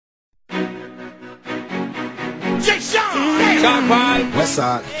West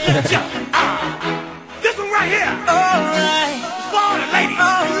Side. This one right here. Alright. It's for all the ladies.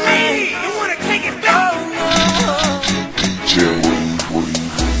 Ladies, you wanna take it back?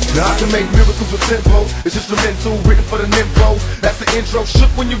 Now I can make miracles with tempo. It's instrumental, written for the nympho. That's the intro.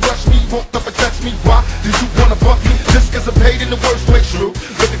 Shook when you rush me, walked up and touched me. Why did you wanna fuck me? Just cause I paid in the worst way, true.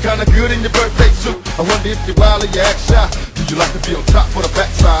 Looking kinda good in your birthday suit. I wonder if you're wild or you act shy. Do you like to be on top or the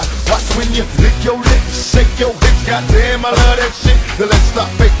backside? Watch when you lick your lips, shake your hips. Goddamn, I love that shit. Now let's stop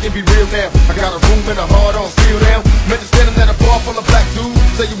faking and be real now. I got a room and a heart on steel now. Met you standing at a bar full of black dudes.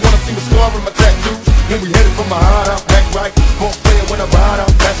 Say you wanna see me scar in my tattoos. When we headed for my heart out, act right. Ball player when I ride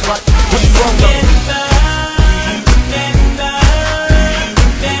out, that's right. What you wrong though?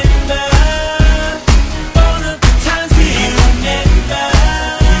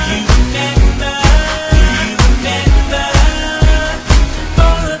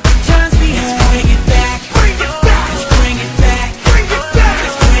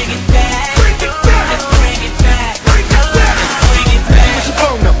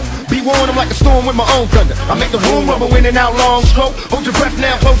 I'm like a storm with my own thunder. I make the room rumble in and out long stroke. Hold your breath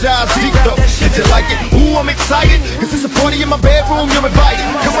now, close your eyes deep though. Did you like it? Ooh, I'm excited. Cause it's a party in my bedroom, you're invited.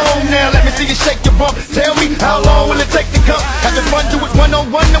 Come on now, let me see you shake your bump. Tell me, how long will it take to come? Having fun, do it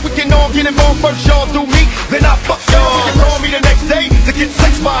one-on-one. Now we can all get involved first. Y'all do me, then I fuck y'all. You call me the next day to get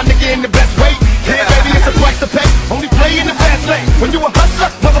sex by a nigga in the best way. Yeah, baby, it's a price to pay. Only play in the fast lane. When you a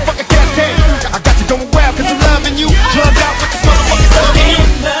hustler, motherfucker cash can. I got you going wild cause I'm loving you. Drugged out with this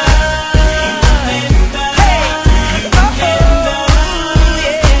motherfucking love.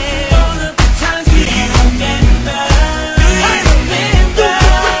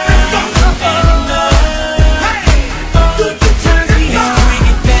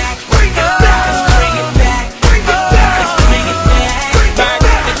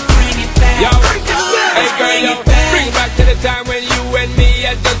 Time when you and me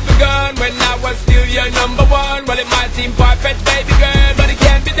had just begun, when I was still your number one. Well, it might seem perfect, baby girl, but it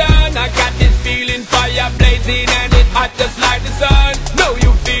can't be done. I got this feeling, fire blazing and it hot just like the sun. Know you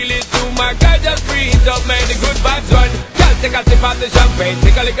feel it too, my girl, just breathe up, man, the good vibes run. Girl, take a sip of the champagne,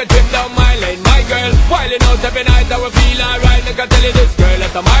 take a little trip down my lane. My girl, wildin' out every night, I will feel alright. I can tell you this, girl,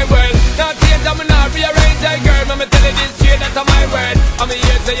 that's my world. Not change, I'm not rearrange, hey girl, I'ma tell you this shit, that's my word. I'm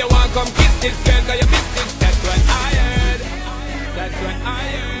here, say you want come kiss this girl, cause you missed it, that's what I heard. That's what I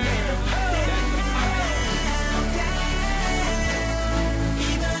heard.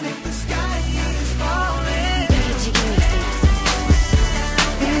 Even if the sky is falling,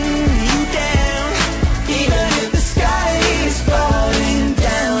 you down. Even if the sky is falling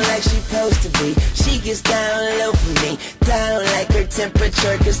down like she's supposed to be, she gets down low for me, down like her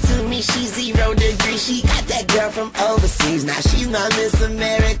temperature. Cause to me she's 0 degrees. She got that girl from overseas. Now she's my Miss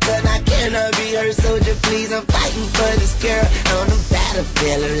America. Now can I be her soldier, please? I'm fighting for this girl on the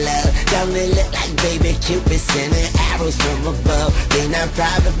battlefield of love. Don't it look like baby Cupid sending arrows from above? They not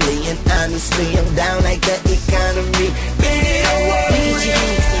probably, and honestly I'm down like the economy. Baby, don't worry,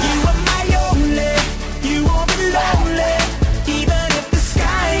 you are my only. You won't be lonely, even if the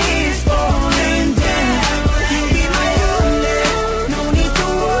sky is falling down. You be my only, no need to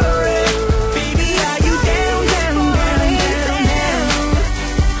worry. Baby, are you down, down, down, down,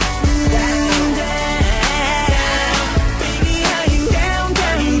 down, down, down? Baby, are you down,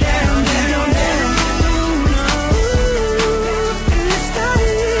 down, down, down, down? And the sky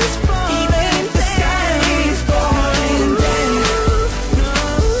is falling, even if the sky is falling down.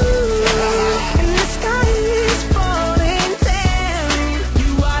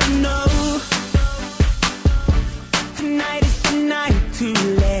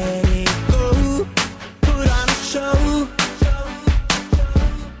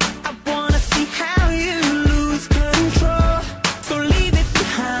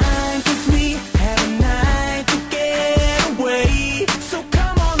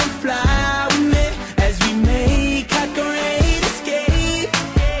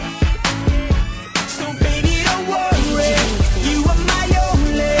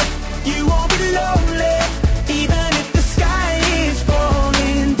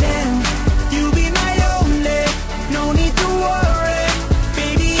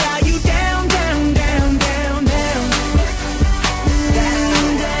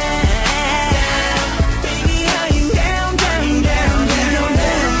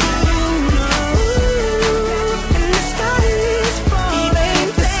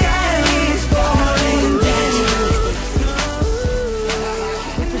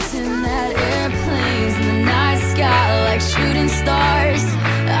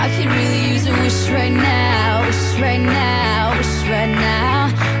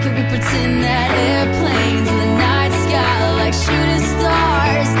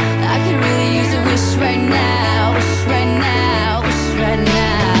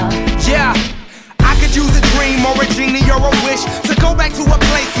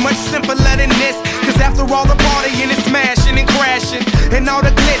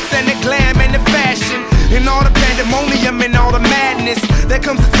 sadness. There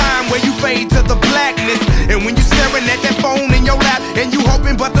comes a time where you fade to the blackness, and when you staring at that phone in your lap, and you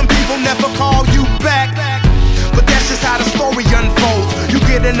hoping but them people never call you back. But that's just how the story unfolds. You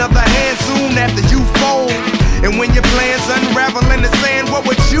get another hand soon after you fold. And when your plans unravel in the sand, what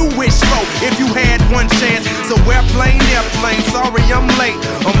would you wish for if you had one chance? So airplane, sorry I'm late.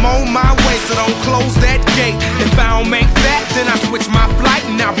 I'm on my way, so don't close that gate. If I don't make that, then I switch my flight,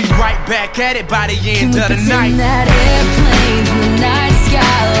 and I'll be right back at it by the end of the night. That airplane in the night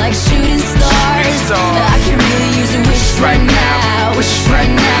sky like shooting stars. I can really use a wish right now. Wish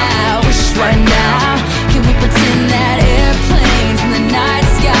right now. Wish right now. Can we pretend that airplanes in the night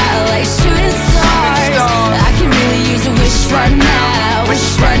sky like shooting stars? I can really use a wish right now. Wish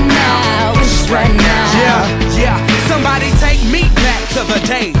right now. Wish right now. Yeah. Somebody take me back to the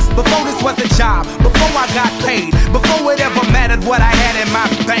days before this was a job, before I got paid, before it ever mattered what I had in my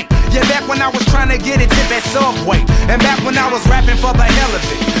bank. Yeah, back when I was trying to get a tip at Subway, and back when I was rapping for the hell of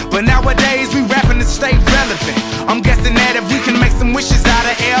it. But nowadays we rapping to stay relevant. I'm guessing that if we can make some wishes out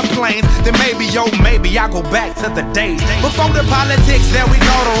of airplanes, then maybe, maybe I'll go back to the days before the politics that we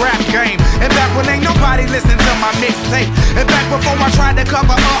call the rap game, and back when ain't nobody listened to my mixtape, and back before I tried to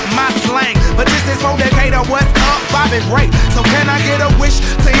cover up my slang. But this is for Decatur, what's up, Bobby Ray? So can I get a wish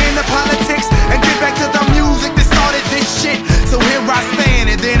to end the politics and get back to the music that started this shit? So here I stand,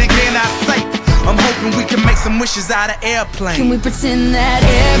 and then again I say, I'm hoping we can make some wishes out of airplanes. Can we pretend that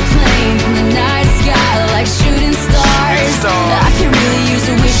airplanes in the night sky like shooting stars? I can really use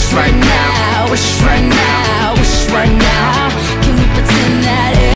a wish right now. Wish right